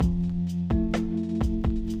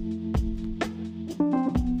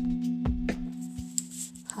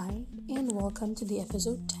welcome to the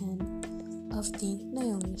episode 10 of the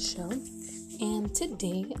Naomi Show. And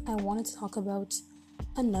today I wanted to talk about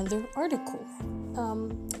another article.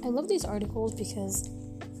 I love these articles because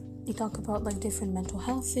they talk about different mental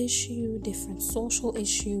health issue, different social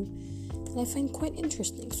issue, that I find quite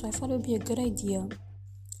interesting. So I thought it would be a good idea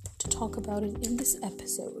to talk about it in this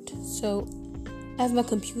episode. So I have my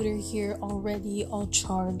computer here already all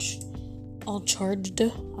charged.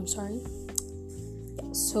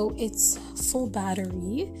 So it's full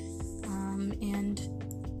battery, and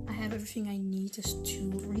I have everything I need just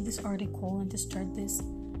to read this article and to start this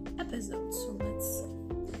episode. So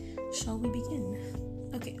shall we begin?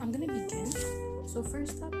 Okay, I'm gonna begin. So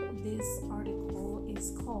first up, this article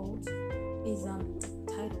is titled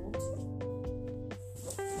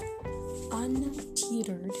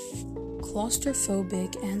Untethered,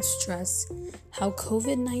 Claustrophobic and Stress, How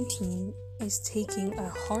COVID-19 is Taking a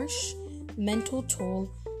Harsh Mental Toll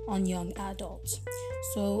on Young Adults.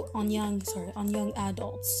 On young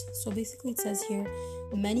adults. So basically it says here,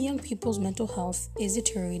 many young people's mental health is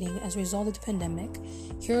deteriorating as a result of the pandemic.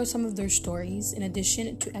 Here are some of their stories, in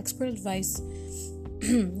addition to expert advice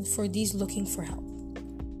for these looking for help.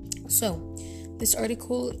 So, this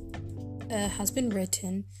article has been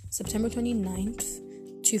written September 29th,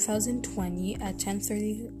 2020 at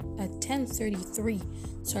 10:33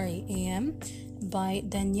 a.m. by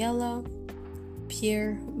Daniela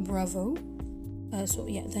Pierre Bravo.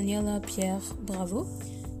 Daniela Pierre Bravo.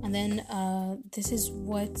 And then this is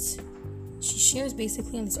what she shares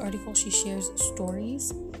basically in this article. She shares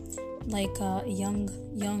stories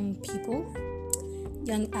young people,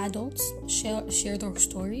 young adults share their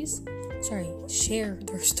stories. Share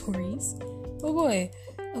their stories. Oh boy.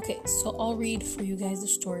 Okay, so I'll read for you guys the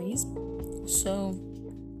stories. So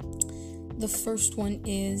the first one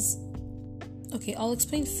is, I'll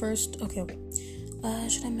explain first.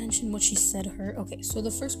 Should I mention what she said her? Okay, so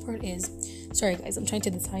the first part is, sorry guys, I'm trying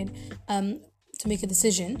to decide to make a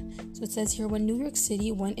decision. So it says here, when New York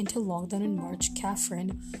City went into lockdown in March,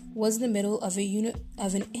 Catherine was in the middle of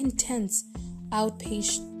an intense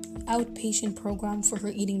outpatient program for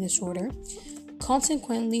her eating disorder.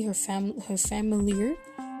 Consequently, her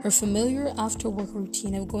familiar after-work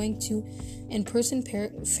routine of going to in-person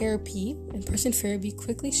therapy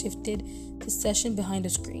quickly shifted to session behind a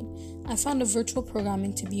screen. I found the virtual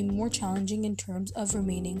programming to be more challenging in terms of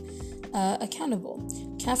remaining accountable.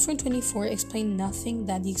 Catherine, 24, explained nothing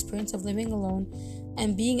that the experience of living alone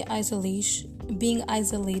and being isolated,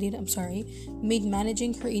 made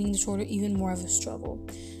managing her eating disorder even more of a struggle.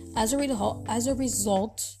 As a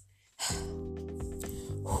result,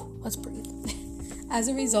 let's breathe. As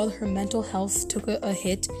a result, her mental health took a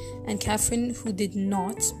hit, and Catherine, who did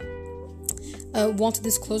not want to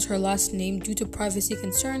disclose her last name due to privacy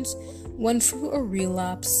concerns, went through a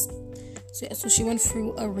relapse. So she went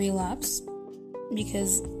through a relapse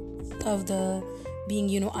because of the being,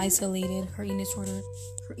 isolated. Her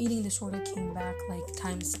eating disorder came back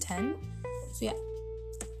times 10. So yeah,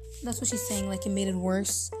 that's what she's saying. It made it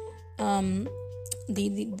worse. The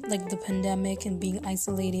pandemic and being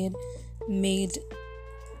isolated made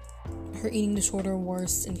her eating disorder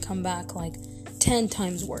worse and come back 10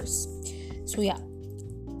 times worse. So yeah.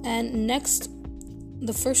 And next,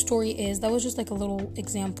 the first story that was just a little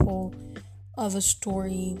example of a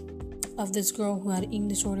story of this girl who had eating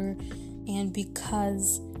disorder, and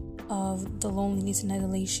because of the loneliness and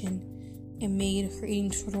isolation, it made her eating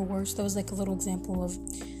disorder worse. That was a little example of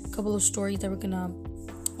a couple of stories that we're gonna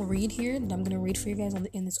read here, that I'm gonna read for you guys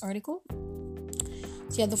in this article.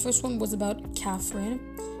 So yeah, the first one was about Catherine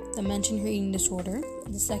that mentioned her eating disorder.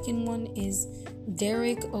 The second one is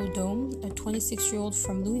Derek Odom, a 26-year-old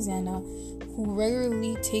from Louisiana who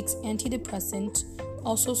regularly takes antidepressant,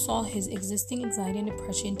 also saw his existing anxiety and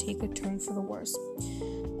depression take a turn for the worse.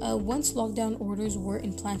 Once lockdown orders were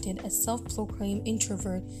implanted, a self-proclaimed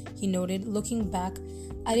introvert, he noted, looking back,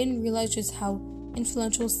 I didn't realize just how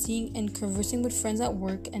influential seeing and conversing with friends at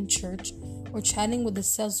work and church, or chatting with the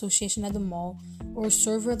sales association at the mall, or a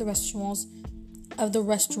server at the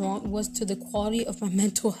restaurant was to the quality of my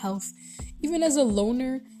mental health. Even as a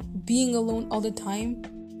loner, being alone all the time,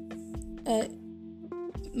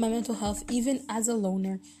 my mental health, even as a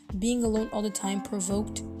loner, being alone all the time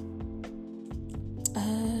provoked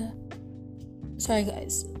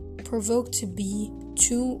to be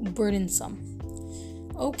too burdensome.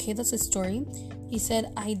 Okay, that's a story. He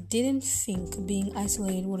said, I didn't think being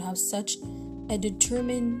isolated would have such a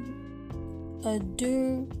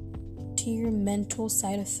detrimental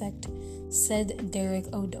side effect, said Derek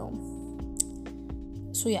Odom.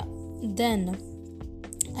 So yeah, then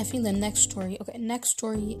I think the next story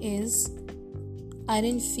is I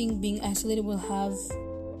didn't think being isolated will have.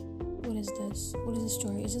 What is this? What is the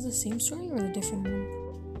story? Is it the same story or a different one?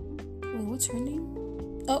 Wait, what's her name?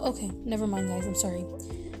 Oh, okay. Never mind, guys. I'm sorry.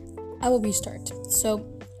 I will restart. So,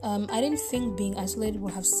 I didn't think being isolated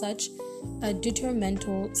would have such a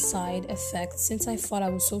detrimental side effect since I thought I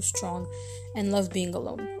was so strong and loved being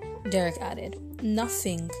alone. Derek added,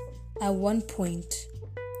 nothing at one point.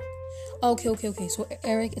 Okay. So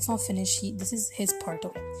Eric, it's not finished. This is his part.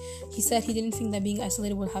 Okay. He said he didn't think that being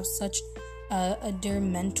isolated would have such a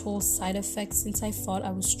detrimental side effect since I thought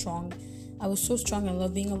I was strong. I was so strong and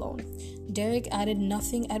loved being alone. Derek added,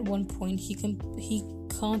 nothing at one point. He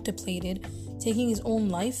contemplated taking his own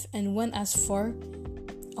life and went as far.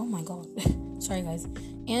 Oh my god. Sorry guys.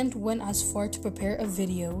 And went as far to prepare a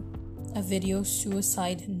video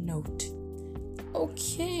suicide note.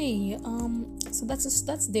 Okay. So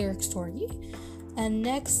that's Derek's story. And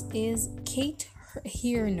next is Kate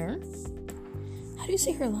Heener. How do you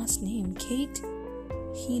say her last name? Kate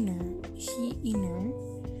Heener.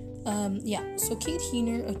 So Kate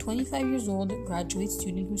Heener, a 25 years old graduate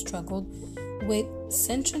student who struggled with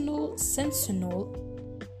sentinel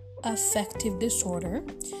affective disorder,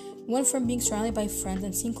 went from being surrounded by friends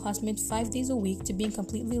and seeing classmates 5 days a week to being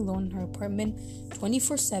completely alone in her apartment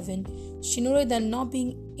 24/7. She noted that not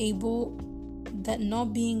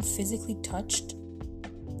being physically touched,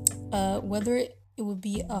 whether it would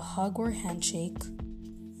be a hug or handshake,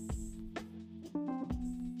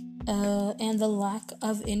 and the lack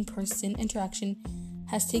of in-person interaction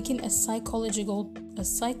has taken a psychological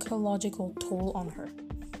toll on her.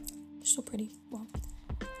 They're so pretty. Wow.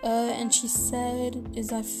 And she said, "Is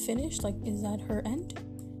that finished? Like, is that her end?"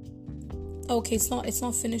 Okay, it's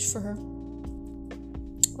not finished for her.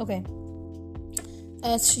 Okay.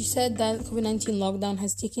 She said that COVID-19 lockdown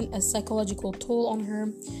has taken a psychological toll on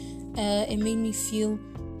her. It made me feel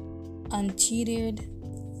untethered.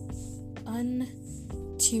 I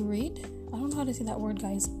don't know how to say that word,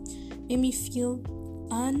 guys. Made me feel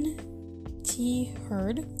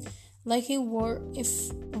untethered, like if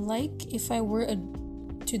I were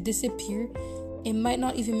to disappear, it might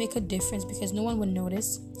not even make a difference because no one would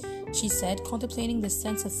notice. She said, contemplating the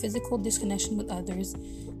sense of physical disconnection with others.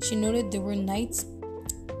 She noted there were nights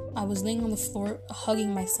I was laying on the floor,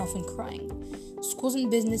 hugging myself and crying. Schools and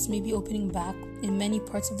business may be opening back in many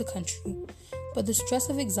parts of the country, but the stress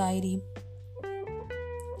and anxiety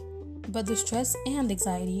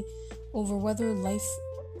over whether life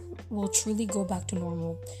will truly go back to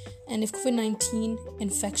normal and if COVID-19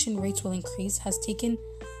 infection rates will increase has taken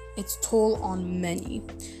its toll on many.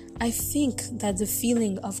 I think that the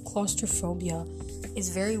feeling of claustrophobia is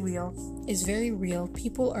very real.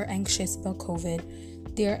 People are anxious about COVID.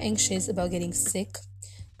 They are anxious about getting sick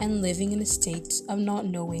and living in a state of not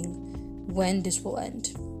knowing when this will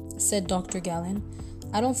end, said Dr. Gallen.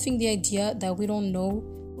 I don't think the idea that we don't know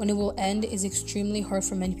when it will end is extremely hard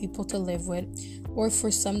for many people to live with, or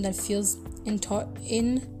for some that feels intolerable.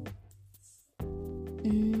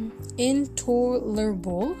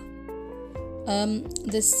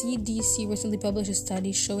 The CDC recently published a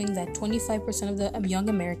study showing that 25% of the young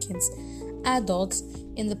Americans, adults,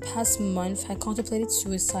 in the past month had contemplated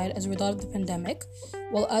suicide as a result of the pandemic,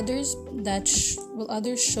 while others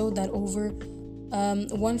show that over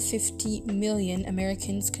 150 million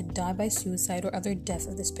Americans could die by suicide or other death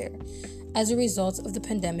of despair as a result of the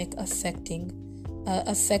pandemic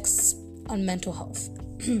effects on mental health.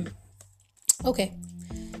 Okay,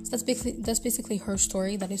 so that's basically her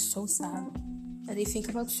story. That is so sad that they think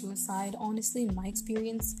about suicide. Honestly, in my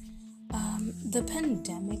experience, the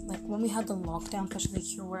pandemic, like when we had the lockdown, especially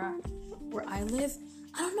here where I live,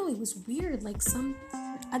 I don't know, it was weird. Like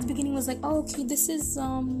at the beginning was like, oh, okay, this is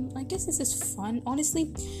I guess this is fun.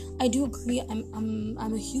 Honestly, I do agree. I'm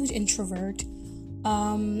a huge introvert,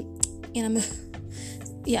 and I'm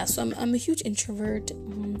a huge introvert,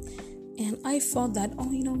 and I thought that,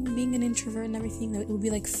 being an introvert and everything, that it would be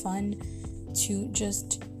like fun to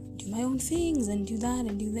just do my own things and do that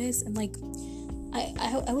and do this, and like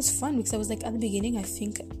I was fun because I was like, at the beginning I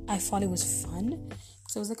thought it was fun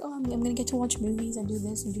because I was like, oh, I'm gonna get to watch movies and do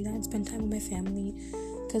this and do that and spend time with my family,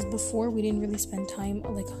 because before we didn't really spend time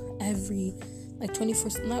like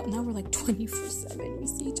 24. Now we're like 24/7 we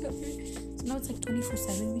see each other, so now it's like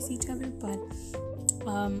 24/7 we see each other, but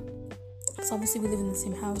because obviously we live in the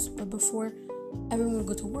same house, but before everyone would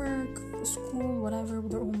go to work, school, whatever,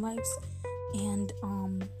 with their own lives, and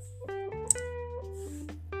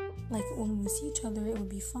like when we see each other, it would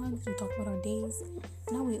be fun because we talk about our days.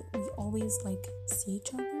 Now we always like see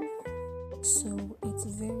each other, so it's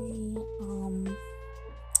very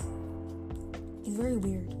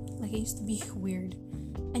weird. Like, it used to be weird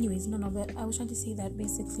Anyways, no, but I was trying to say that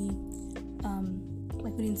basically,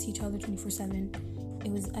 like we didn't see each other 24/7.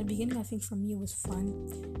 It was, at the beginning, I think for me it was fun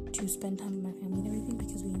to spend time with my family and everything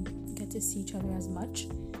because we get to see each other as much.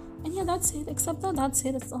 And yeah, that's it. Except that's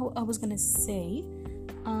it. That's all I was gonna say.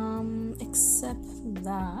 Except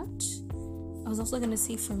that I was also gonna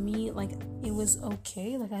say for me, like, it was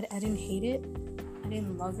okay. Like, I didn't hate it. I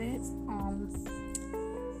didn't love it. I'm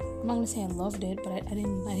not gonna say I loved it, but I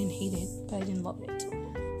didn't hate it, but I didn't love it.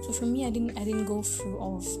 So for me, I didn't go through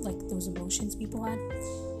all of like those emotions people had.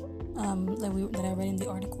 That I read in the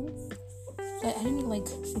article. So I didn't like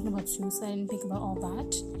think about suicide. I didn't think about all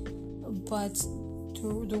that. But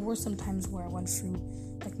there were some times where I went through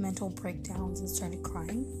like mental breakdowns and started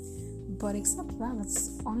crying. But except that,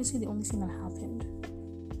 that's honestly the only thing that happened.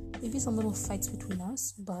 Maybe some little fights between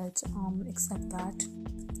us, but except that,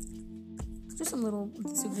 just some little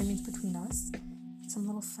disagreements between us, some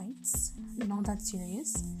little fights, not that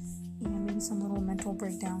serious, and maybe some little mental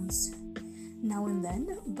breakdowns now and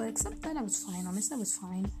then. But except that, I was fine. Honestly, I was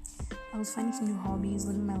fine. I was finding some new hobbies,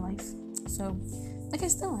 living my life. So, like, I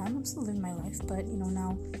still am. I'm still living my life, but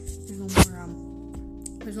now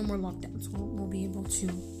there's no more lockdown, so we'll be able to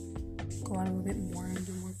go out a little bit more and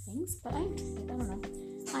do more things. But I enjoyed it. I don't know.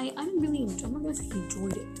 I didn't really enjoy. I'm not gonna say I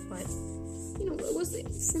enjoyed it, but it was,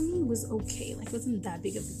 for me, it was okay. Like, it wasn't that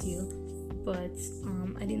big of a deal. But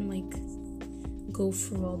I didn't like go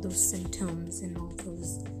through all those symptoms and all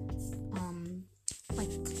those like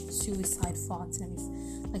suicide thoughts and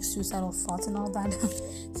like suicidal thoughts and all that.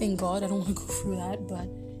 Thank God I don't want to go through that. But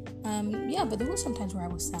yeah, but there were some times where I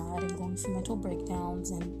was sad and going through mental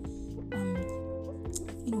breakdowns and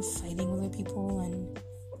fighting with other people and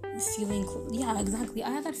feeling, yeah, exactly. I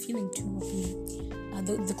had that feeling too of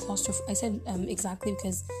the claustrophobic. I said exactly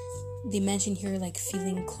because they mentioned here like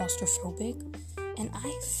feeling claustrophobic, and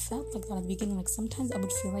I felt like that at the beginning. Like sometimes I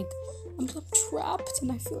would feel like I'm so trapped,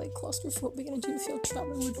 and I feel like claustrophobic, and I didn't feel trapped.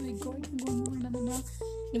 I would like go, I can go more,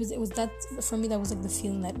 It was that for me. That was like the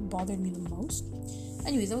feeling that bothered me the most.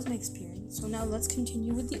 Anyways, that was my experience. So now let's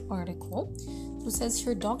continue with the article. So it says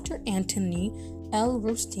here, Dr. Anthony L.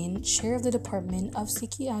 Rothstein, chair of the Department of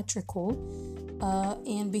Psychiatrical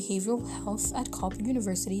and Behavioral Health at Cobb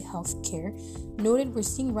University Healthcare, noted we're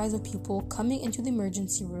seeing rise of people coming into the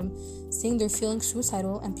emergency room saying they're feeling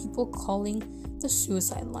suicidal and people calling the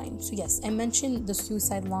suicide line. So yes, I mentioned the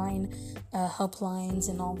suicide line, helplines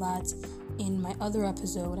and all that in my other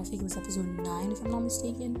episode. I think it was episode 9 if I'm not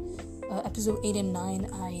mistaken. Episode 8 and 9,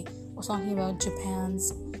 I was talking about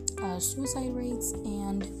Japan's suicide rates,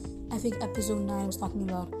 and I think episode 9 was talking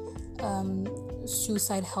about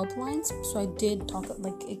suicide helplines. So I did talk,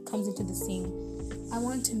 like, it comes into the same. I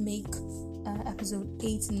wanted to make episode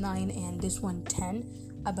 8, 9, and this one 10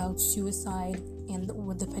 about suicide and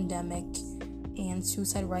with the pandemic and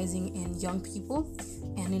suicide rising in young people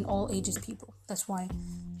and in all ages people. That's why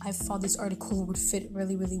I thought this article would fit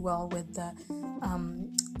really, really well with the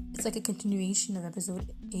it's like a continuation of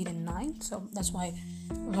episode 8 and 9. So that's why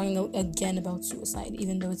we're talking again about suicide,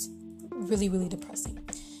 even though it's really, really depressing.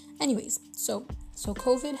 Anyways, so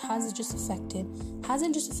COVID hasn't just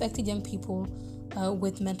affected young people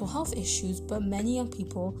with mental health issues, but many young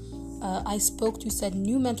people I spoke to said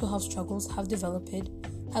new mental health struggles have developed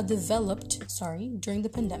during the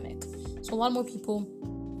pandemic. So a lot more people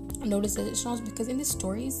notice that it's not because in these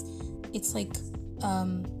stories it's like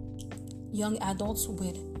young adults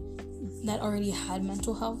that already had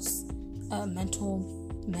mental health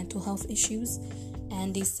issues,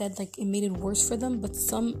 and they said like it made it worse for them. But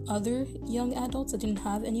some other young adults that didn't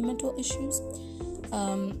have any mental issues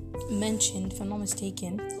mentioned, if I'm not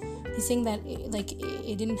mistaken, he's saying that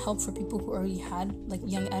it didn't help for people who already had, like,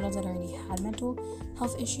 young adults that already had mental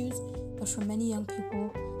health issues, but for many young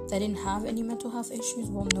people that didn't have any mental health issues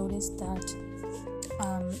will notice that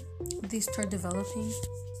they start developing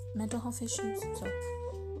mental health issues. So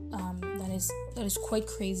that is quite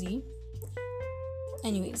crazy.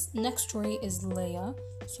 Anyways, next story is Leia.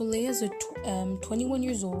 So Leia is a 21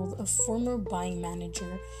 years old, a former buying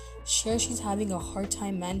manager. Shares she's having a hard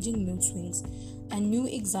time managing mood swings and new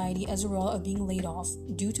anxiety as a result of being laid off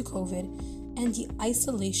due to COVID and the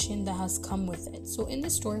isolation that has come with it. So in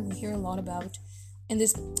this story, we hear a lot about, in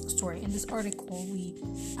this article,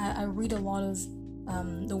 I read a lot of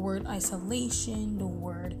the word isolation, the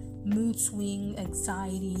word mood swing,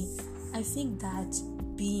 anxiety. I think that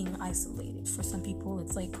being isolated for some people,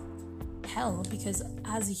 it's like hell, because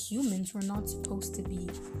as humans, we're not supposed to be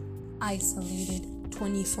isolated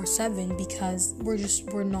 24/7 because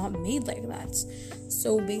we're not made like that.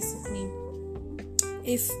 So basically,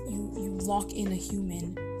 if you lock in a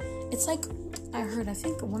human, it's like I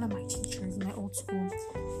think one of my teachers in my old school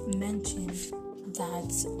mentioned that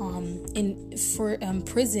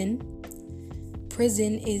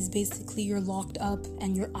prison is basically you're locked up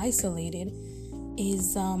and you're isolated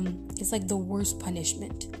is it's like the worst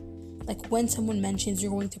punishment. Like when someone mentions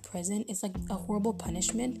you're going to prison, it's like a horrible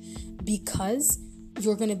punishment because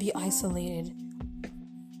you're going to be isolated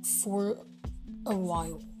for a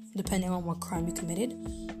while, depending on what crime you committed.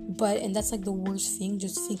 And that's like the worst thing,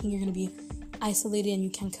 just thinking you're going to be isolated and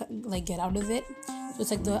you can't like get out of it. So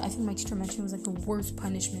it's like I think my teacher mentioned it was like the worst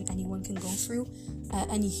punishment anyone can go through,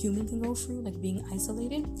 any human can go through, like being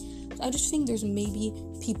isolated. So I just think there's maybe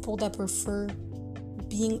people that prefer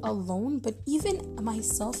being alone, but even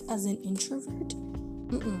myself as an introvert,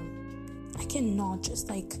 I cannot just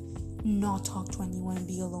like not talk to anyone and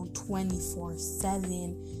be alone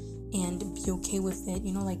 24/7 and be okay with it.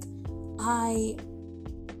 Like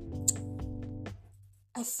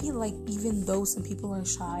I feel like even though some people are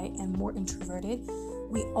shy and more introverted,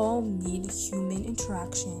 we all need human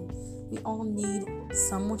interaction. We all need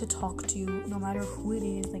someone to talk to, no matter who it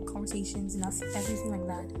is, like conversations and everything like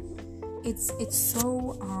that. It's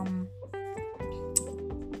so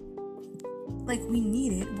like we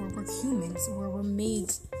need it. We're humans. We're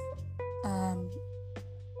made.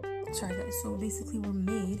 Sorry guys. So basically, we're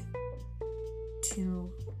made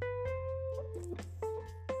to.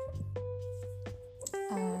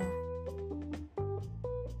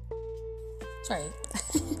 Sorry,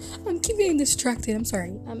 I'm keep getting distracted. I'm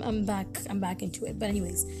sorry. I'm back into it. But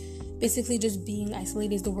anyways, basically, just being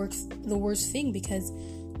isolated is the worst thing, because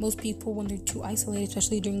most people, when they're too isolated,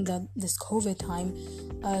 especially during this COVID time,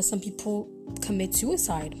 some people commit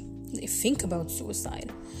suicide. They think about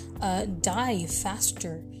suicide, die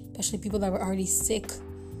faster. Especially people that were already sick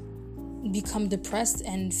become depressed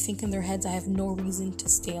and think in their heads, I have no reason to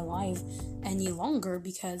stay alive any longer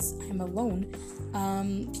because I'm alone.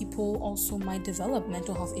 People also might develop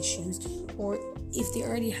mental health issues, or if they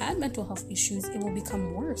already had mental health issues, it will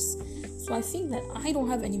become worse. So I think that I don't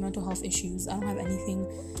have any mental health issues. I don't have anything.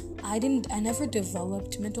 I never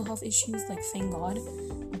developed mental health issues, like, thank God.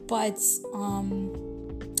 But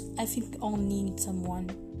I think we all need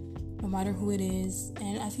someone, no matter who it is.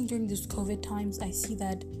 And I think during this COVID times, I see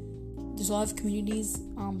that there's a lot of communities,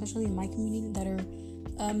 especially in my community, that are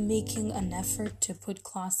making an effort to put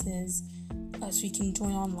classes so you can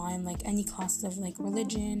join online, like any classes of like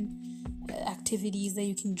religion, activities that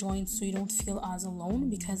you can join so you don't feel as alone,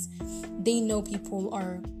 because they know people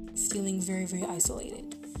are feeling very, very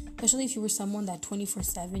isolated. Especially if you were someone that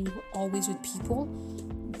 24/7, you were always with people,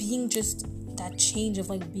 being just that change of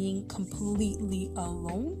like being completely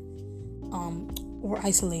alone or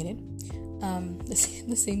isolated.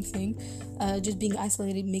 The same thing. Just being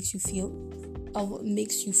isolated makes you feel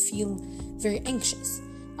very anxious.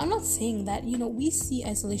 I'm not saying that, we see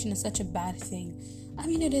isolation as such a bad thing. I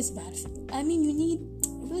mean, it is a bad thing. I mean, it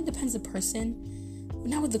really depends on the person. But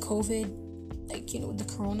now with the COVID, like, the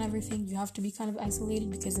corona, everything, you have to be kind of isolated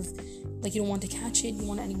because of, like, you don't want to catch it. You don't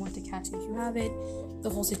want anyone to catch it if you have it. The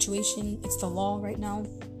whole situation, it's the law right now.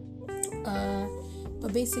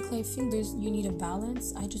 But basically, I think you need a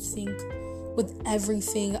balance. I just think with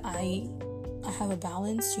everything, I have a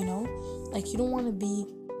balance, like, you don't want to be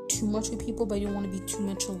too much with people, but you don't want to be too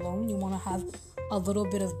much alone. You want to have a little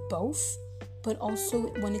bit of both. But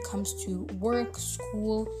also when it comes to work,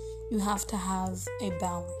 school, you have to have a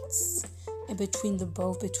balance between the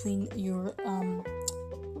both, between your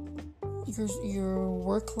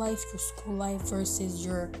work life, your school life versus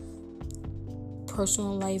your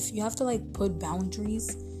personal life. You have to like put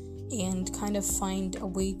boundaries and kind of find a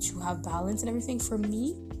way to have balance and everything. For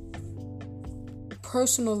me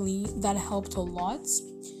personally, that helped a lot,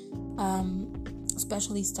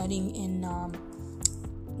 especially studying in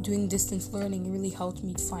doing distance learning. It really helped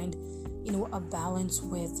me to find a balance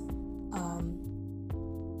with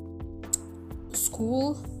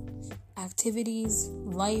school, activities,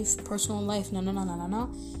 life, personal life,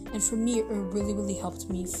 and for me, it really, really helped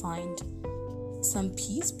me find some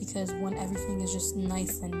peace, because when everything is just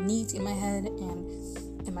nice and neat in my head and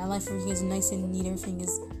in my life, everything is nice and neat, everything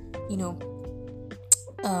is,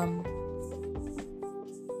 how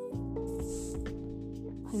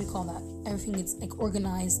do we call that? Everything is like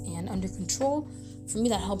organized and under control. For me,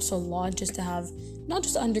 that helps a lot, just to have not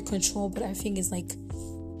just under control, but I think is like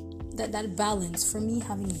that balance. For me,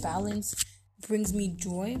 having balance brings me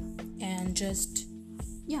joy, and just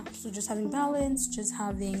having balance, just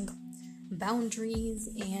having boundaries,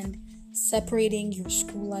 and separating your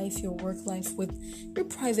school life, your work life with your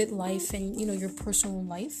private life and your personal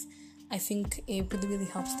life. I think it really, really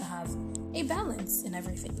helps to have a balance in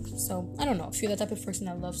everything. So I don't know, if you're the type of person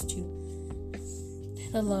that loves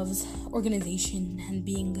organization and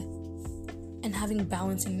being and having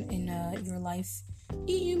balance in your life,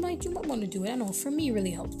 you might want to do it. I know, for me it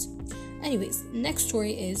really helped. Anyways, next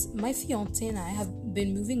story is my fiance and I have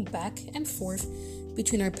been moving back and forth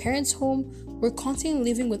between our parents' home. We're constantly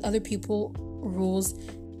living with other people, rules,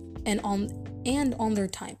 and on their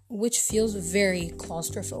time, which feels very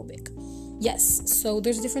claustrophobic. Yes, so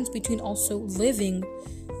there's a difference between also living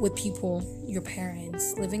with people, your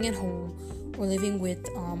parents, living at home, or living with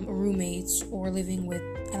roommates, or living with,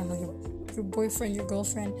 I don't know, your boyfriend, your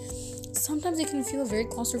girlfriend. Sometimes it can feel very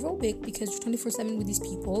claustrophobic because you're 24/7 with these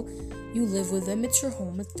people. You live with them, it's your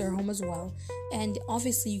home, it's their home as well. And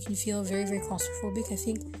obviously you can feel very, very claustrophobic. I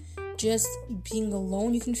think just being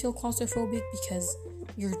alone, you can feel claustrophobic because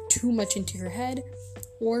you're too much into your head.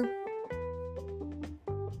 Or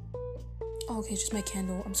okay, it's just my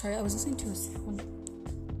candle. I'm sorry, I was listening to a sound.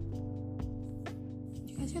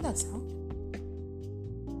 Do you guys hear that sound?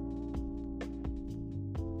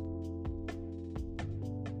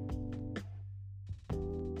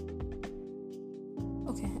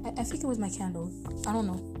 Okay, I think it was my candle. I don't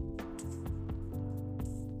know.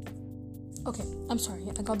 Okay, I'm sorry,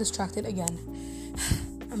 I got distracted again.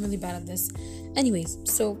 I'm really bad at this. Anyways,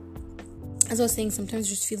 so as I was saying, sometimes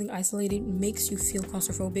just feeling isolated makes you feel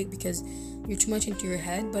claustrophobic because you're too much into your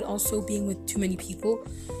head, but also being with too many people,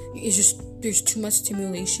 it's just, there's too much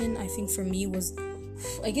stimulation. I think for me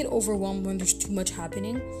I get overwhelmed when there's too much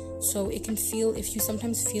happening. So it can feel, if you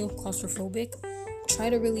sometimes feel claustrophobic, try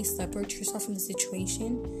to really separate yourself from the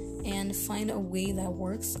situation and find a way that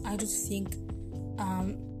works. I just think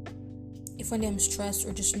if one day I'm stressed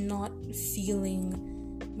or just not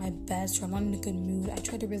feeling my best or I'm not in a good mood, I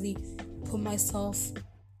try to really put myself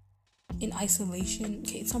in isolation.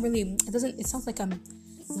 Okay, it's not really, it sounds like I'm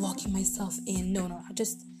locking myself in. No,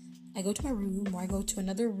 I go to my room, or I go to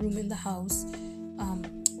another room in the house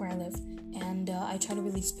where I live, and I try to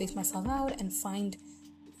really space myself out and find,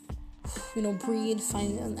 breathe,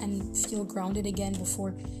 find and feel grounded again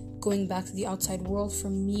before going back to the outside world. For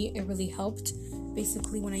me, it really helped.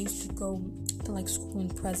 Basically, when I used to go to school in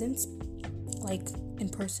presence, in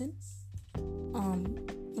person,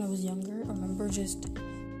 when I was younger, I remember just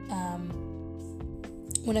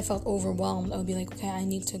when I felt overwhelmed, I would be like, okay, I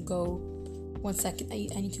need to go 1 second,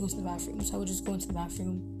 I need to go to the bathroom. So I would just go into the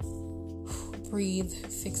bathroom, breathe,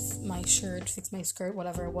 fix my shirt, fix my skirt,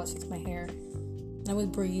 whatever it was, fix my hair, and I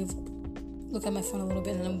would breathe, look at my phone a little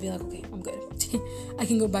bit, and then I would be like, okay, I'm good. I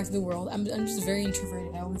can go back to the world. I'm just very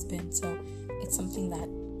introverted. I've always been, so it's something that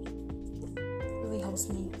really helps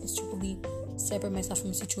me, is to really separate myself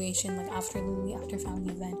from a situation. After a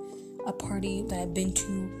family event, a party that I've been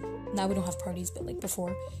to. Now we don't have parties, but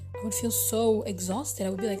before, I would feel so exhausted. I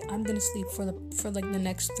would be like, I'm gonna sleep for the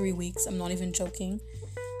next 3 weeks. I'm not even joking.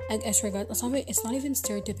 I swear to God, it's not even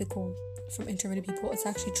stereotypical from introverted people. It's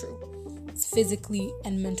actually true. It's physically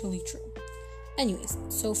and mentally true. Anyways,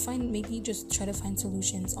 so maybe just try to find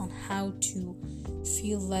solutions on how to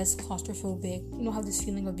feel less claustrophobic. Have this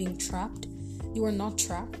feeling of being trapped. You are not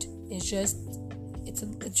trapped. It's just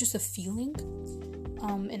a feeling.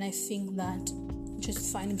 And I think that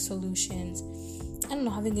just finding solutions, I don't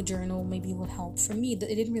know, having a journal maybe will help. For me, it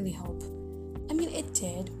didn't really help. I mean, it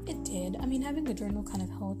did. I mean, having a journal kind of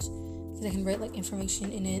helped because I can write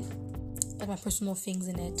information in it, my personal things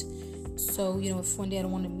in it. So, if one day I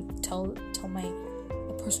don't want to tell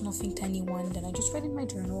a personal thing to anyone, then I just write in my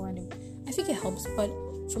journal, and I think it helps. But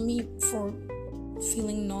for me, for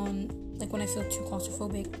feeling when I feel too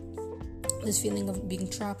claustrophobic, this feeling of being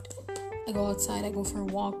trapped, I go outside, I go for a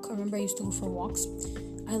walk. I remember I used to go for walks.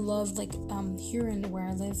 I love, here in where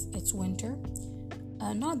I live, it's winter.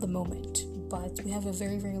 Not at the moment, but we have a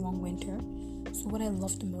very, very long winter. So what I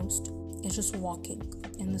love the most is just walking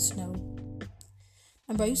in the snow.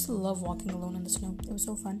 Remember, I used to love walking alone in the snow. It was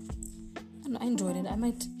so fun. And I enjoyed it. I'm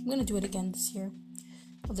going to do it again this year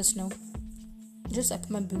with the snow. I put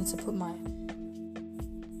my boots, I put my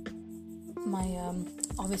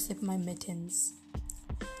obviously I put my mittens,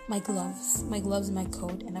 my gloves and my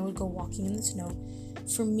coat, and I would go walking in the snow.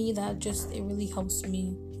 For me, it really helps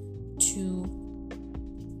me to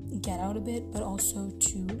get out a bit, but also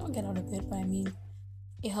to not get out a bit, but I mean,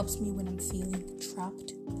 it helps me when I'm feeling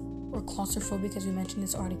trapped or claustrophobic, as we mentioned in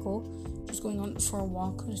this article. Just going on for a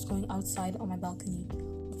walk, just going outside on my balcony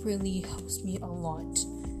really helps me a lot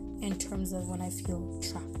in terms of when I feel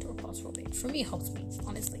trapped or claustrophobic. For me, it helps me,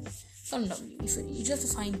 honestly. I don't know, you just have to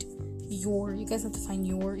find you guys have to find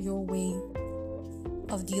your way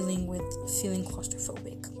of dealing with feeling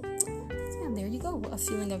claustrophobic. So yeah, there you go. A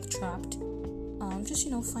feeling of trapped. Just,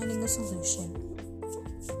 finding a solution.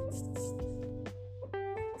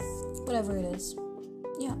 Whatever it is.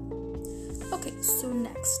 Yeah. Okay, so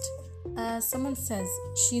next. Someone says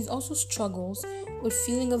she also struggles with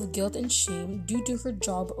feeling of guilt and shame due to her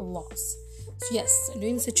job loss. So yes,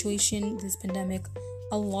 during the situation, this pandemic,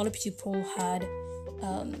 a lot of people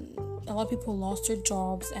lost their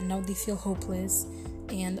jobs and now they feel hopeless,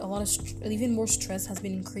 and even more stress has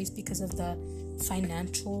been increased because of the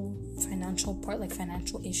financial part, like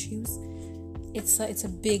financial issues. It's a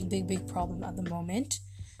big problem at the moment.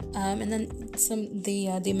 And then they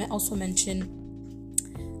also mention,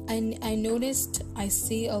 I noticed I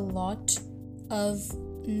say a lot of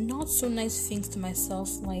not so nice things to myself,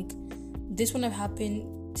 like this wouldn't have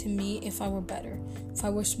happened to me if I were better, if I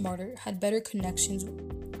were smarter, had better connections,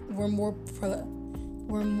 were more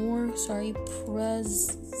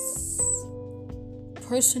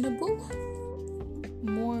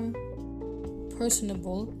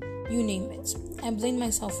personable, you name it. I blame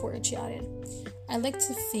myself for it, she added. I like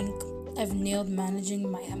to think I've nailed managing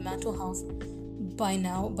my mental health by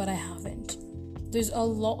now, but I haven't. There is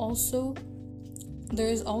also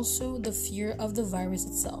the fear of the virus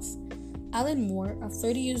itself. Alan Moore, a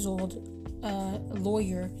 30 years old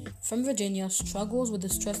lawyer from Virginia, struggles with the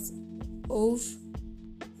stress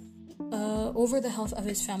over the health of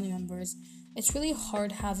his family members. It's really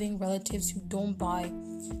hard having relatives who don't buy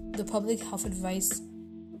the public health advice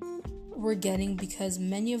we're getting because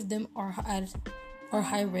many of them are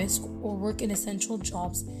high risk or work in essential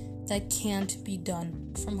jobs that can't be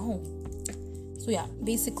done from home. So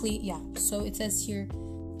so it says here,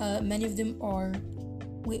 many of them are,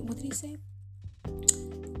 what did he say?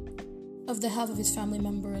 Of the health of his family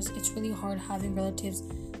members, it's really hard having relatives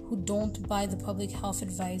who don't buy the public health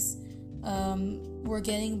advice we're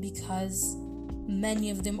getting because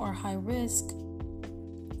many of them are high risk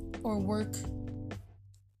or work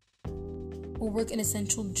in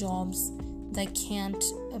essential jobs that can't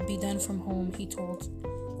be done from home, he told.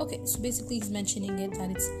 Okay, so basically he's mentioning it that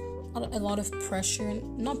it's a lot of pressure, a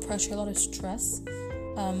lot of stress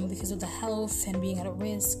because of the health and being at a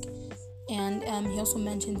risk. And he also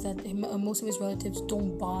mentions that most of his relatives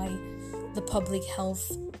don't buy the public health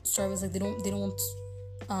service. Like they don't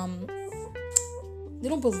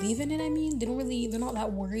believe in it. I mean, they're not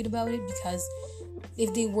that worried about it because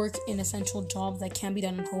if they work in essential jobs that can be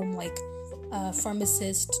done at home, like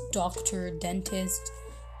pharmacist, doctor, dentist,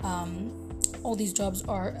 all these jobs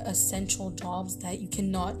are essential jobs that you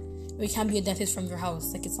can't be a dentist from your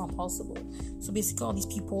house. Like, it's not possible. So basically all these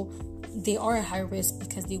people, they are at high risk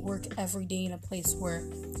because they work every day in a place where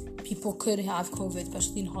people could have COVID,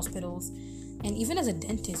 especially in hospitals. And even as a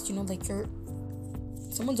dentist, like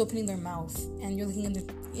someone's opening their mouth and you're looking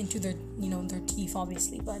into their teeth,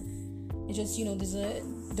 obviously, but it's just,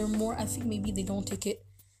 they're more, I think maybe they don't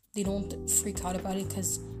freak out about it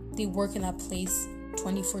because they work in that place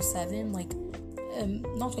 24/7,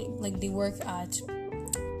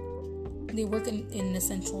 they work in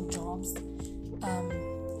essential jobs,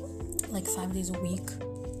 5 days a week,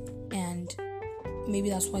 and maybe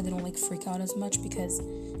that's why they don't freak out as much, because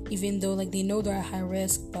even though they know they're at high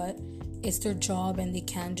risk, but it's their job and they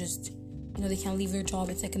can't just, they can't leave their job.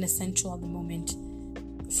 It's an essential at the moment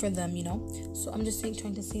for them, So I'm just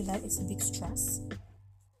trying to say that it's a big stress,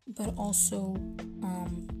 but also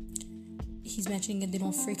he's mentioning that they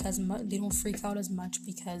don't freak out as much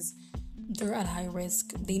because they're at high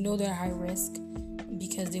risk. They know they're at high risk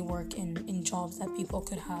because they work in jobs that people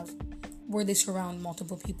could have, where they surround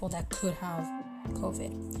multiple people that could have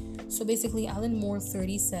COVID. So basically, Alan Moore,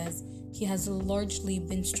 30, says he has largely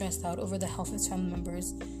been stressed out over the health of his family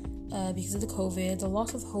members because of the COVID. The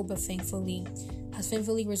loss of hope, has thankfully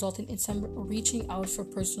resulted in some reaching out for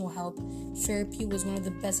personal help. Therapy was one of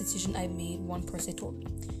the best decisions I made, one person told me.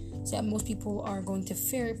 So yeah, most people are going to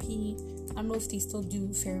therapy. I don't know if they still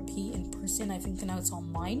do therapy in person. I think now it's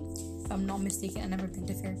online. If I'm not mistaken, I've never been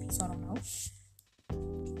to therapy, so I don't know.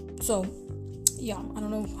 So yeah, I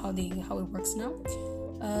don't know how it works now.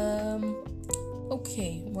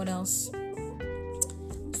 Okay, what else?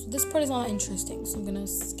 So this part is not interesting, so I'm gonna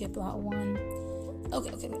skip that one.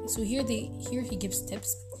 Okay. So here he gives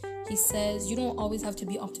tips. He says you don't always have to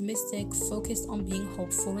be optimistic. Focus on being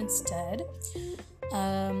hopeful instead.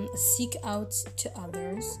 Seek out to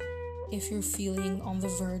others if you're feeling on the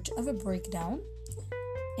verge of a breakdown,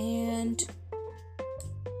 and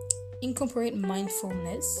incorporate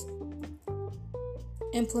mindfulness.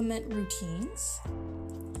 Implement routines.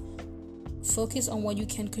 Focus on what you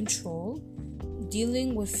can control.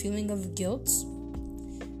 Dealing with feeling of guilt.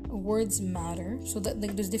 Words matter. So that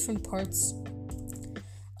there's different parts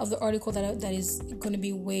of the article that is going to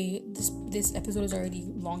be this episode is already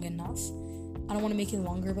long enough. I don't want to make it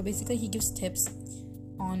longer, but basically he gives tips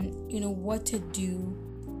on, you know, what to do,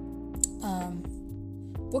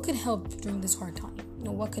 what could help during this hard time, you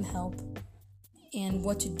know, what could help and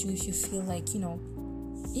what to do if you feel like, you know,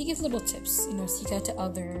 he gives little tips, you know, seek out to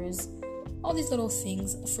others, all these little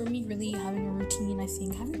things. For me, really having a routine, I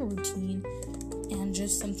think having a routine and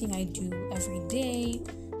just something I do every day,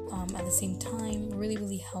 at the same time, really,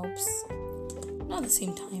 really helps. Not at the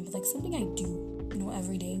same time, but like something I do, you know,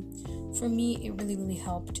 every day. For me, it really, really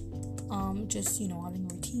helped. Just, you know, having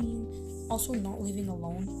a routine. Also, not living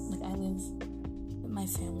alone. Like, I live with my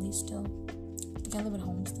family still. Like, I live at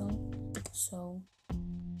home still. So,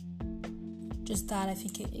 just that, I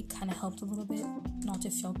think it kind of helped a little bit. Not to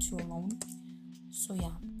feel too alone. So,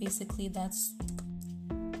 yeah. Basically, that's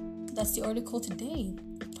the article today.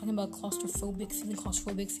 Talking about feeling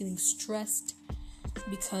claustrophobic, feeling stressed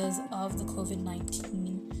because of the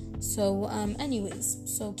COVID-19. So, anyways,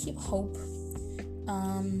 so keep hope.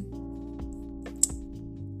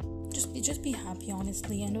 Just be happy,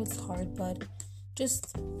 honestly. I know it's hard, but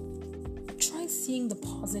just try seeing the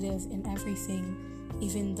positive in everything,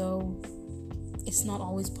 even though it's not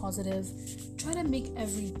always positive. Try to make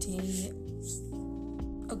every day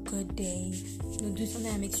a good day. You know, do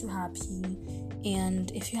something that makes you happy.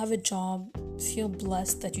 And if you have a job, feel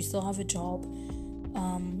blessed that you still have a job.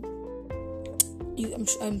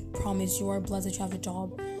 I promise you are blessed that you have a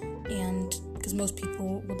job, and because most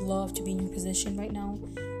people would love to be in your position right now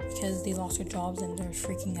because they lost their jobs and they're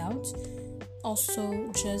freaking out.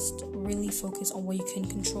 Also, just really focus on what you can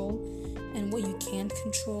control, and what you can't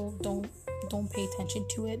control, don't pay attention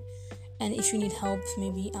to it. And if you need help,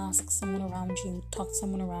 maybe ask someone around you, talk to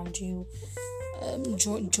someone around you,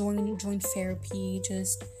 join therapy,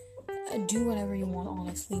 just do whatever you want,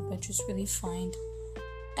 honestly, but just really find.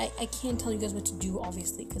 I can't tell you guys what to do,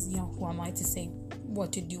 obviously, because, you know, who am I to say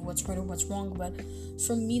what to do, what's right or what's wrong, but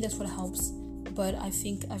for me, that's what helps. But I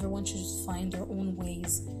think everyone should just find their own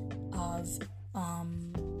ways of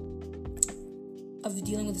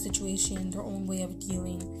dealing with the situation, their own way of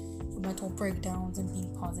dealing with mental breakdowns and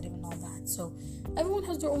being positive and all that. So everyone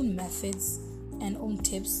has their own methods and own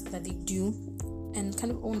tips that they do, and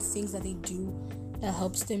kind of own things that they do that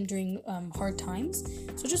helps them during hard times.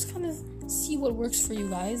 So just kind of see what works for you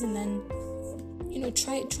guys, and then, you know,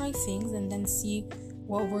 try things and then see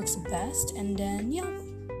what works best, and then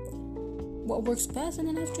what works best, and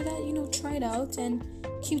then after that, you know, try it out and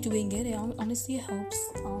keep doing it. Honestly, it helps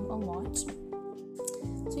a lot.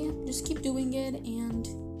 So yeah, just keep doing it, and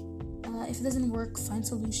if it doesn't work, find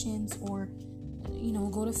solutions, or, you know,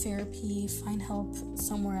 go to therapy, find help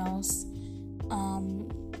somewhere else.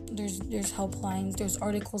 There's helplines, there's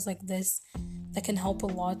articles like this that can help a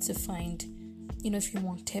lot to find, you know, if you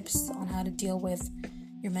want tips on how to deal with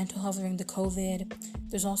your mental health during the COVID.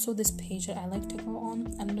 There's also this page that I like to go on.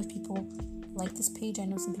 I don't know if people like this page. I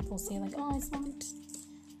know some people say like, oh,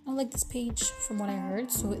 I like this page from what I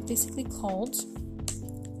heard. So it's basically called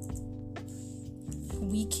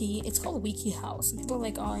Wiki. It's called WikiHow. Some people are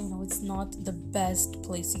like, oh, you know, it's not the best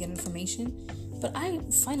place to get information. But I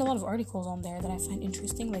find a lot of articles on there that I find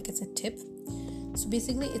interesting, like it's a tip. So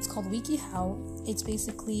basically, it's called WikiHow. It's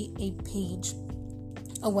basically a page,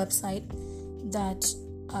 a website that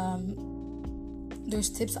there's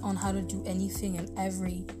tips on how to do anything and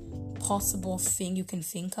every possible thing you can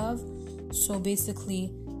think of. So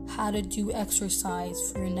basically, how to do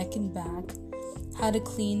exercise for your neck and back, how to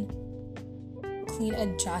clean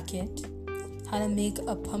a jacket, how to make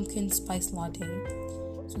a pumpkin spice latte.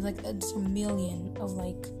 So like it's a million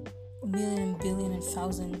and billion and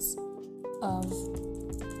thousands of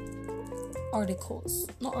articles,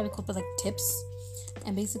 not articles, but like tips.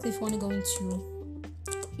 And basically, if you want to go into,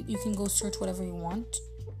 you can go search whatever you want,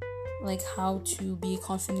 like how to be a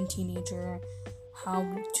confident teenager, how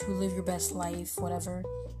to live your best life, whatever,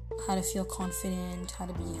 how to feel confident, how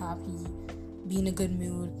to be happy, be in a good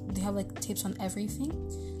mood. They have like tips on everything.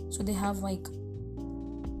 So they have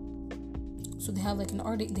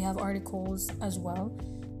they have articles as well.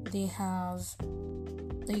 They have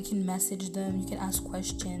that you can message them, you can ask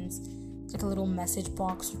questions. It's like a little message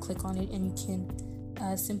box. You click on it and you can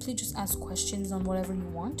simply just ask questions on whatever you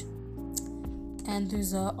want. And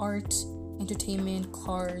there's art, entertainment,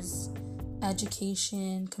 cars,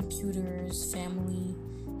 education, computers, family,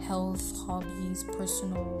 health, hobbies,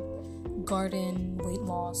 personal, garden, weight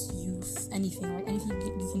loss, youth, anything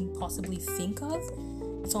you can possibly think of.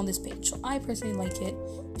 It's on this page. So I personally like it.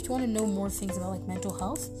 If you want to know more things about like mental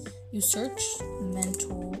health, you search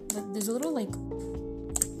mental. There's a little like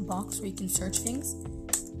box where you can search things,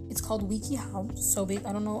 It's called WikiHow. So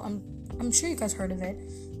I don't know. I'm sure you guys heard of it.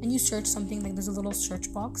 And you search something, like there's a little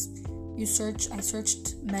search box. I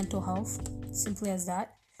searched mental health, simply as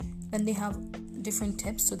that. Then they have different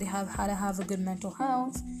tips. So they have how to have a good mental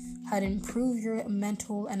health, how to improve your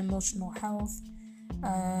mental and emotional health,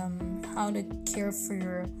 how to care for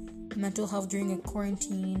your mental health during a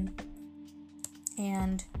quarantine,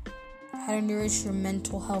 and how to nourish your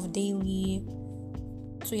mental health daily.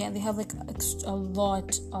 So yeah, they have like a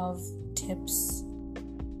lot of tips,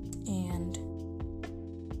 and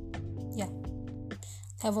yeah,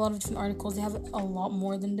 they have a lot of different articles. They have a lot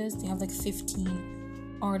more than this. They have like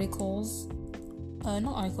 15 articles.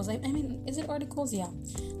 Not articles. I mean, is it articles? Yeah,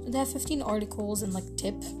 they have 15 articles and like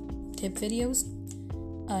tip videos.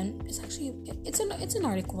 It's an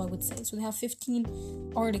article, I would say. So they have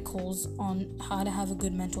 15 articles on how to have a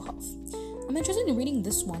good mental health. I'm interested in reading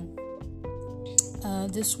this one.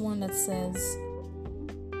 This one that says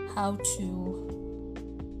how to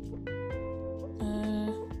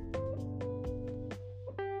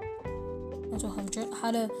mental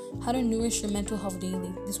health, how to nourish your mental health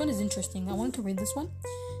daily. This one is interesting. I wanted to read this one.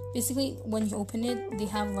 Basically, when you open it,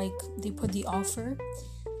 they put the author,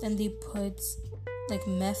 then they put like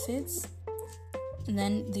methods, and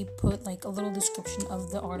then they put like a little description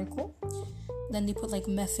of the article. Then they put like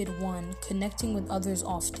method 1, connecting with others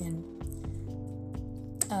often.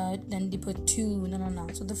 Then they put 2, no.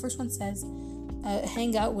 So the first one says,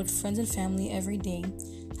 hang out with friends and family every day.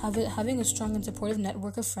 Having a strong and supportive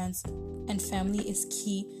network of friends and family is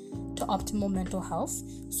key to optimal mental health.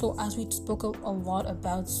 So as we spoke a lot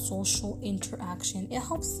about social interaction, it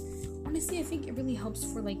helps. Honestly, I think it really helps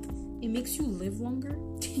for like, it makes you live longer.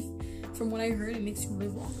 From what I heard, it makes you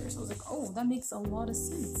live longer. So I was like, oh, that makes a lot of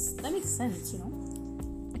sense. That makes sense, you know?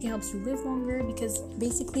 Like, it helps you live longer because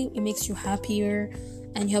basically it makes you happier,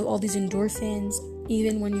 and you have all these endorphins,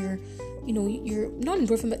 even when you're not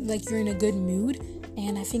endorphin, but like you're in a good mood.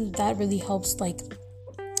 And I think that really helps like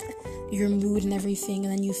your mood and everything.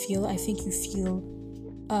 And then I think you feel,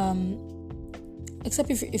 except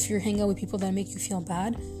if you're hanging out with people that make you feel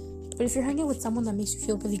bad. But if you're hanging out with someone that makes you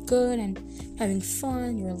feel really good and having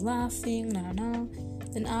fun, you're laughing,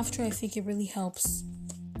 then after, I think it really helps.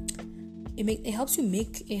 It helps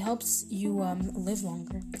you live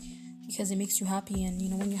longer, because it makes you happy. And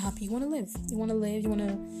when you're happy, you want to live. You want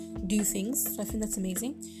to do things. So I think that's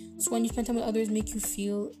amazing. So when you spend time with others who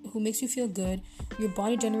makes you feel good, your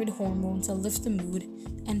body generates hormones that lift the mood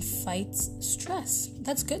and fights stress.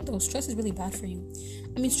 That's good though. Stress is really bad for you.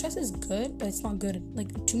 I mean, stress is good, but it's not good.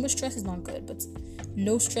 Like, too much stress is not good, but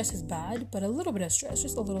no stress is bad. But a little bit of stress,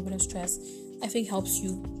 just a little bit of stress, I think helps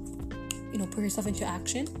you, put yourself into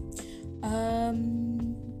action.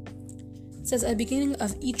 It says, at the beginning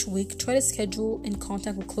of each week, try to schedule in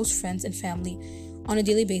contact with close friends and family on a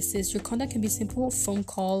daily basis. Your contact can be simple: phone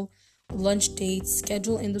call, lunch dates.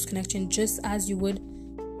 Schedule in those connections just as you would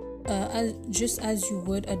a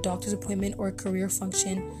doctor's appointment or a career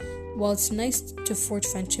function. While it's nice to forge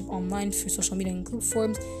friendship online through social media and group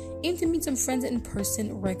forums, aim to meet some friends in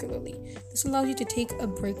person regularly. This allows you to take a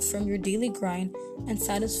break from your daily grind and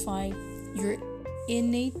satisfy your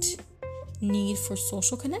innate need for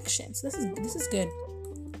social connections. This is good.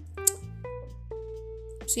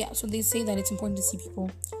 So they say that it's important to see people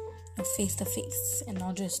face to face and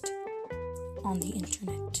not just on the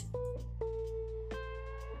internet.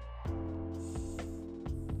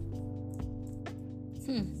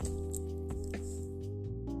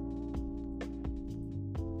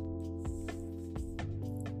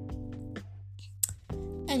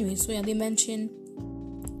 Anyway, so yeah, they mention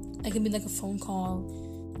it can be like a phone call,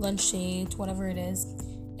 lunch date, whatever it is,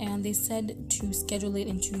 and they said to schedule it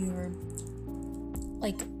into your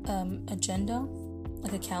agenda,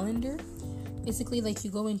 like a calendar. Basically, like,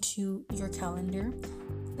 you go into your calendar,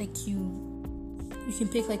 like you can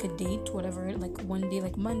pick like a date, whatever, like one day,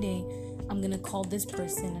 like Monday, I'm gonna call this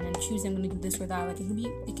person, and then Tuesday I'm gonna do this or that. Like,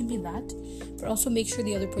 it can be that, but also make sure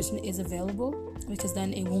the other person is available, because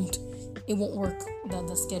then it won't work,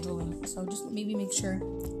 the scheduling. So just maybe make sure,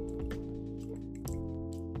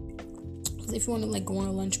 because if you want to like go on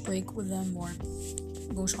a lunch break with them or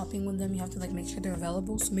go shopping with them, you have to like make sure they're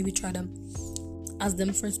available. So maybe try to ask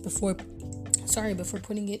them first before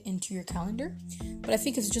putting it into your calendar. But I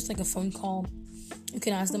think if it's just like a phone call, you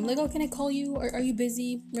can ask them like, oh, can I call you, or are you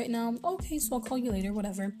busy right now? Okay, so I'll call you later,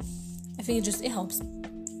 whatever. I think it helps.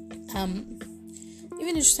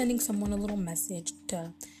 Even just sending someone a little message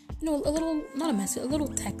to, a little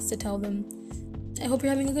text to tell them, I hope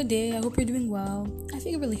you're having a good day, I hope you're doing well. I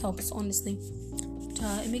think it really helps, honestly.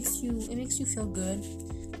 It makes you feel good.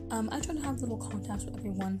 I try to have little contacts with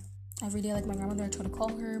everyone every day. Like my grandmother, I try to call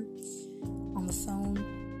her on the phone,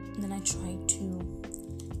 and then I try to.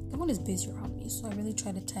 Everyone is busy around me, so I really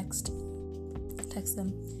try to text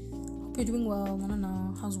them. Hope you're doing well.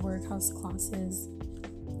 No. How's work? How's classes?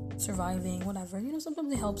 Surviving? Whatever.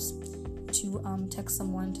 Sometimes it helps to text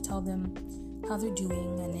someone to tell them how they're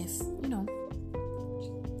doing, and if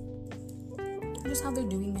just how they're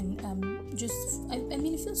doing, and I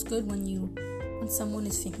mean, it feels good when someone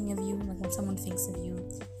is thinking of you, like when someone thinks of you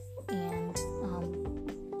and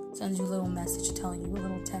sends you a little message, a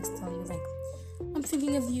little text, tell you like, I'm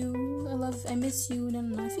thinking of you, I miss you. No.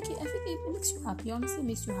 I think it makes you happy. Honestly, it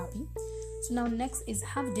makes you happy. So now next is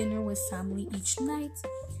have dinner with family each night.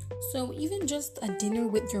 So even just a dinner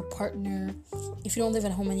with your partner, if you don't live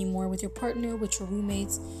at home anymore, with your partner, with your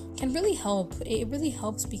roommates, can really help. It really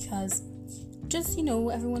helps because just,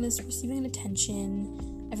 everyone is receiving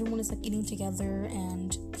attention, everyone is like eating together,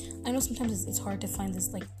 and I know sometimes it's hard to find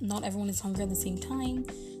this, like not everyone is hungry at the same time.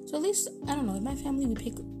 So at least, I don't know, in my family we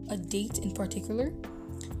pick a date in particular.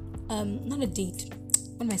 Not a date,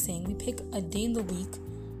 what am I saying? We pick a day in the week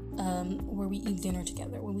where we eat dinner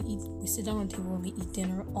together, we sit down on a table and we eat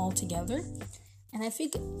dinner all together. And I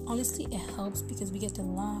think honestly it helps because we get to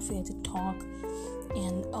laugh, we get to talk,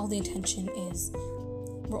 and all the attention is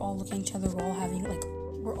we're all looking at each other,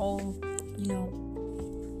 we're all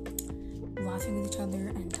laughing with each other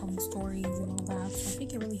and telling stories and all that. So I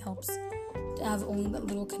think it really helps to have only that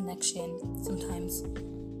little connection sometimes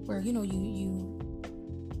where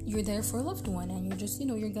you're there for a loved one, and you're just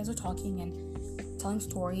you guys are talking and telling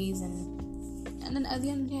stories, and then at the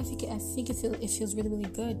end of the day, I think it feels really, really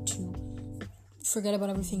good to forget about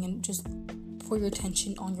everything and just pour your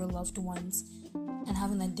attention on your loved ones and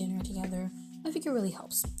having that dinner together. I think it really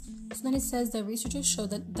helps. So then it says that researchers show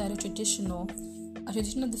that a tradition of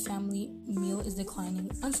the family meal is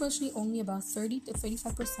declining. Unfortunately, only about 30 to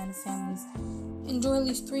 35% of families enjoy at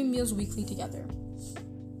least 3 meals weekly together.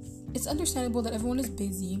 It's understandable that everyone is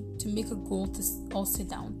busy to make a goal to all sit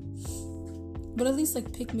down. But at least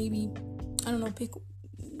pick you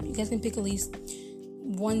guys can pick at least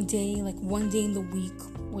one day in the week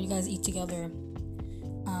where you guys eat together.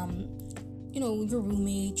 Your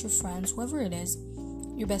roommate, your friends, whoever it is,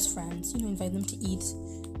 your best friends, invite them to eat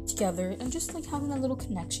together, and just having that little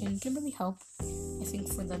connection can really help, I think,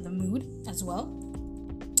 for the mood as well.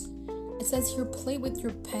 It says here, play with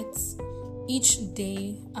your pets each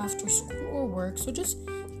day after school or work. So just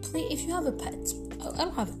play if you have a pet. I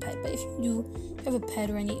don't have a pet, but if you do have a pet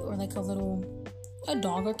or a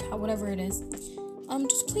dog or cat, whatever it is,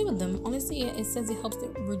 just play with them. Honestly, it says it helps to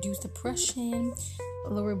reduce depression,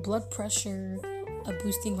 lower blood pressure,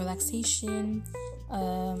 boosting relaxation,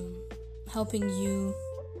 helping you,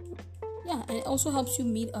 and it also helps you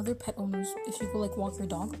meet other pet owners if you go walk your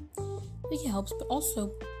dog. I think it helps. But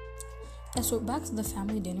also, so back to the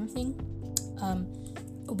family dinner thing.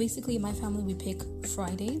 Basically in my family we pick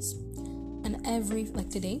Fridays, and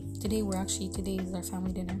today is our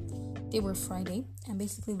family dinner. They were Friday, and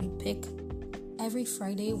basically we pick every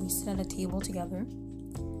Friday. We sit at a table together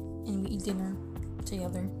and we eat dinner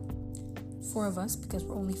together. 4 of us, because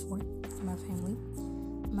we're only 4 in my family.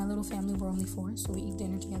 My little family, we're only 4, so we eat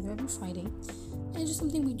dinner together every Friday. And it's just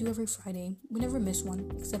something we do every Friday. We never miss one,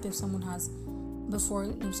 except if someone has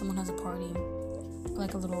a party,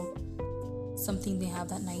 like a little something they have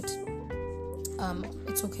that night.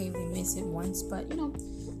 It's okay if they miss it once, but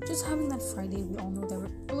just having that Friday, we all know that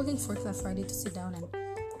we're looking forward to that Friday to sit down and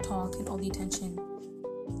talk, and all the attention,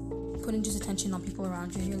 putting just attention on people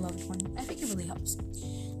around you and your loved one. I think it really helps.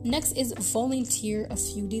 Next is volunteer a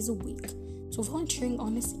few days a week. So volunteering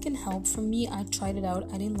honestly can help. For me, I tried it out.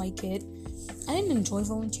 I didn't like it. I didn't enjoy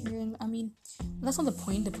volunteering. I mean, that's not the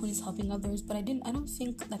point. The point is helping others. But I don't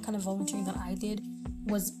think that kind of volunteering that I did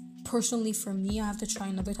was personally for me. I have to try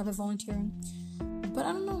another type of volunteering. But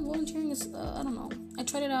I don't know. Volunteering is, I don't know. I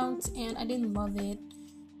tried it out and I didn't love it.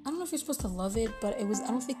 I don't know if you're supposed to love it, but I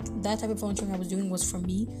don't think that type of volunteering I was doing was for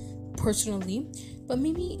me personally. But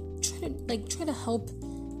maybe try to help.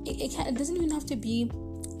 It doesn't even have to be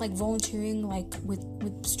volunteering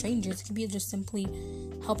with strangers. It could be just simply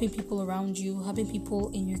helping people around you, helping people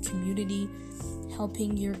in your community,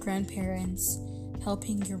 helping your grandparents,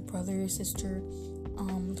 helping your brother or sister,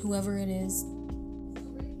 whoever it is.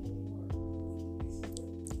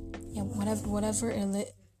 Yeah, whatever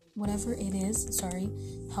it is,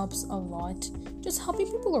 helps a lot. Just helping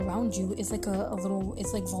people around you is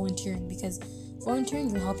it's like volunteering, because volunteering,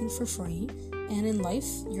 you're helping for free. And in life,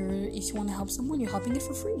 if you want to help someone, you're helping it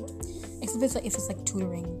for free. Except if it's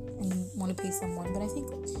tutoring and you want to pay someone. But I think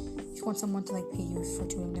if you want someone to pay you for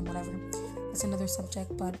tutoring them, whatever, that's another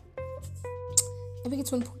subject. But I think it's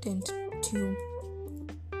so important to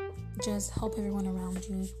just help everyone around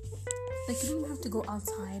you. Like, you don't have to go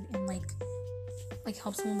outside and like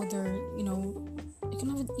help someone with their, you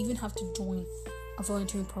don't even have to join a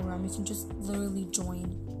volunteering program. You can just literally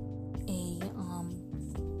join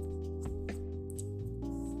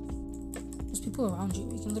just people around you.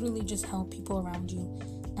 You can literally just help people around you,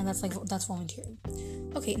 and that's volunteering.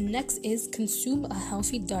 Okay, next is consume a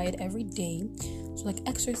healthy diet every day. So like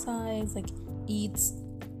exercise, like eat.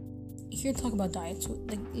 Here to talk about diet. So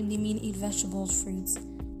like they mean eat vegetables, fruits.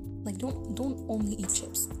 Like don't only eat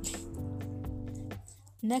chips.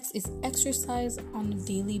 Next is exercise on a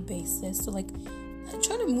daily basis. So like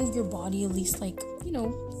try to move your body at least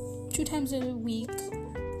 2 times a week,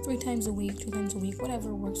 3 times a week, 2 times a week,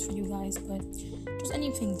 whatever works for you guys. But just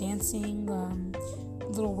anything, dancing,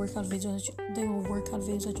 little workout videos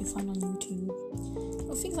that you find on YouTube.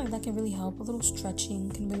 Things like that can really help. A little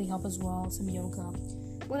stretching can really help as well. Some yoga,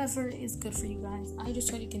 whatever is good for you guys. I just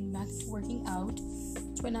started getting back to working out.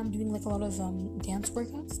 So right now I'm doing like a lot of dance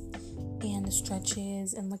workouts and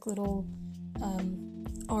stretches and like little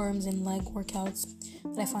arms and leg workouts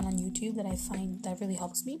that I find on YouTube that I find that really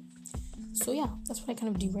helps me. So yeah, that's what I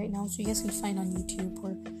kind of do right now. So you guys can find on YouTube,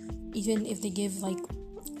 or even if they give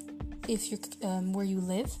if you're where you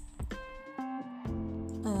live,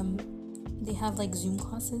 they have like Zoom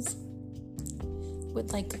classes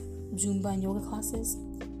with like Zumba and yoga classes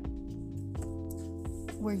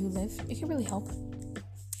where you live. It can really help.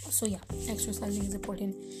 So yeah, exercising is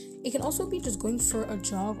important. It can also be just going for a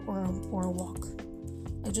jog or a walk,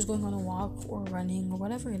 like just going on a walk or running or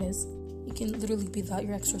whatever it is. It can literally be that,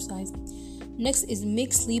 your exercise. Next is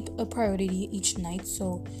make sleep a priority each night.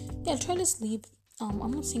 So yeah, try to sleep.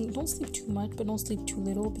 I'm not saying don't sleep too much, but don't sleep too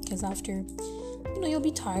little, because after, you'll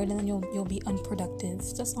be tired and then you'll be unproductive.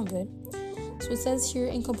 So that's not good. So it says here,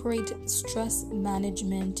 incorporate stress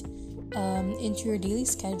management into your daily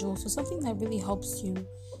schedule. So something that really helps you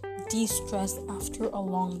de-stress after a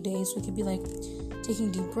long day. So it could be like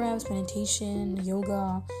taking deep breaths, meditation,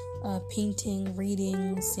 yoga, painting,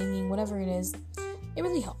 reading, singing, whatever it is. It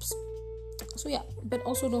really helps. So yeah, but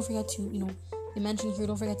also don't forget to, they mentioned here,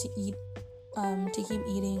 don't forget to eat, to keep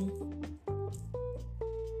eating.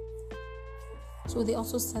 So they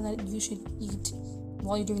also said that you should eat,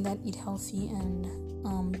 while you're doing that, eat healthy and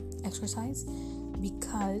exercise,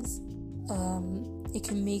 because it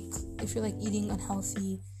can make, if you're like eating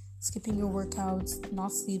unhealthy, skipping your workouts,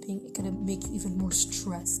 not sleeping, it can make you even more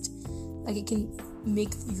stressed. Like it can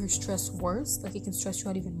make your stress worse. Like it can stress you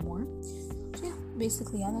out even more. So yeah,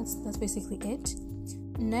 basically, that's basically it.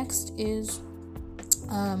 Next is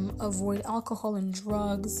avoid alcohol and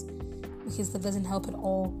drugs, because that doesn't help at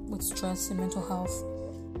all with stress and mental health.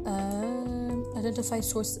 Identify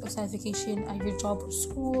sources of satisfaction at your job or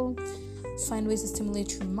school. Find ways to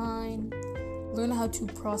stimulate your mind. Learn how to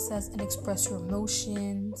process and express your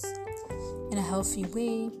emotions in a healthy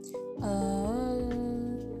way.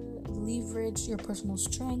 Leverage your personal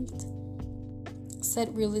strength. Set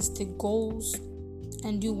realistic goals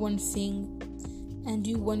and do one thing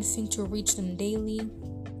to reach them daily.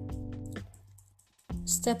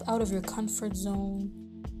 Step out of your comfort zone.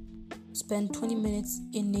 Spend 20 minutes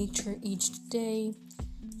in nature each day.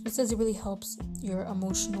 It says it really helps your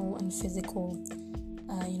emotional and physical,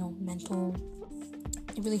 mental.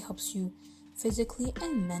 It really helps you physically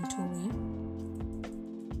and mentally.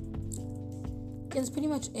 Yeah, that's pretty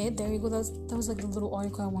much it. There you go. That was like the little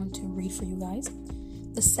article I wanted to read for you guys.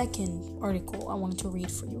 The second article I wanted to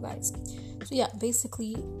read for you guys. So yeah,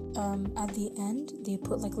 basically, at the end they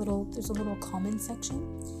put like there's a little comment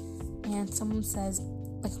section, and someone says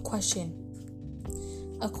like a question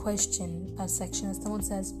section, and someone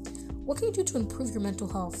says, what can you do to improve your mental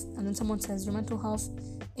health? And then someone says your mental health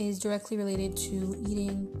is directly related to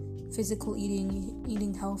physical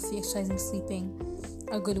eating healthy, exercising, sleeping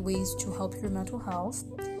are good ways to help your mental health.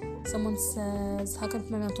 Someone says, how can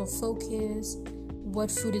my mental focus? What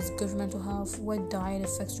food is good for mental health? What diet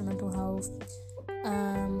affects your mental health?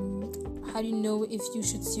 How do you know if you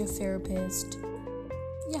should see a therapist?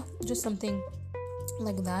 Yeah, just something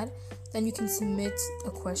like that. Then you can submit a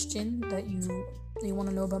question that you want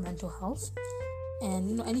to know about mental health,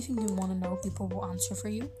 and anything you want to know, people will answer for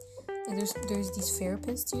you. And there's these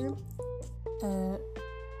therapists here,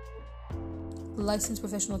 licensed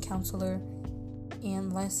professional counselor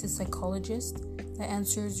and licensed psychologist that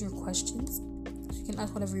answers your questions. So you can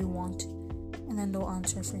ask whatever you want, and then they'll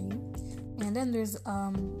answer for you. And then there's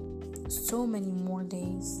so many more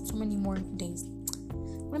days.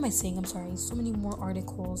 What am I saying? I'm sorry. So many more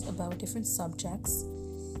articles about different subjects.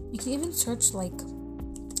 You can even search like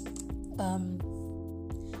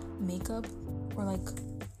makeup or like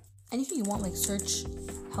anything you want, like search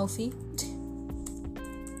healthy,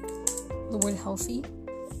 the word healthy,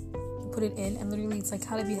 put it in, and literally it's like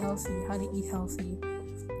how to be healthy, how to eat healthy,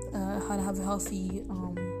 how to have a healthy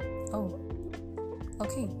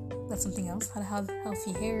okay, that's something else, how to have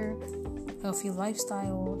healthy hair, healthy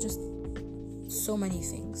lifestyle, just so many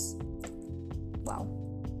things. Wow.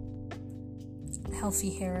 Healthy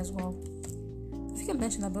hair as well. I think I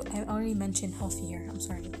mentioned that, but I already mentioned healthy hair. I'm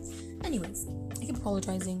sorry. Anyways, I keep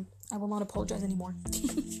apologizing. I will not apologize anymore.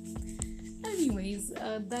 Anyways,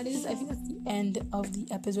 I think that's the end of the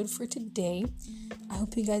episode for today. I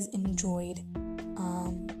hope you guys enjoyed.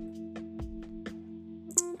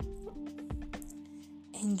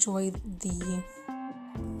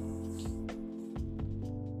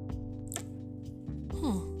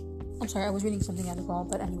 I'm sorry, I was reading something as well,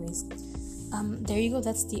 but anyways, there you go.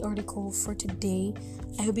 That's the article for today.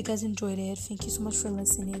 I hope you guys enjoyed it. Thank you so much for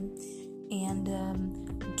listening, and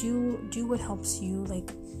do what helps you.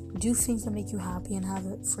 Like, do things that make you happy and have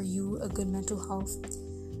it for you a good mental health,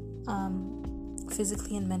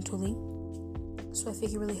 physically and mentally. So I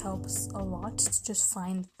think it really helps a lot to just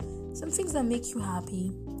find some things that make you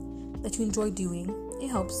happy, that you enjoy doing. It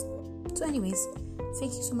helps. So anyways,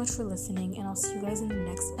 thank you so much for listening, and I'll see you guys in the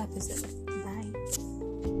next episode.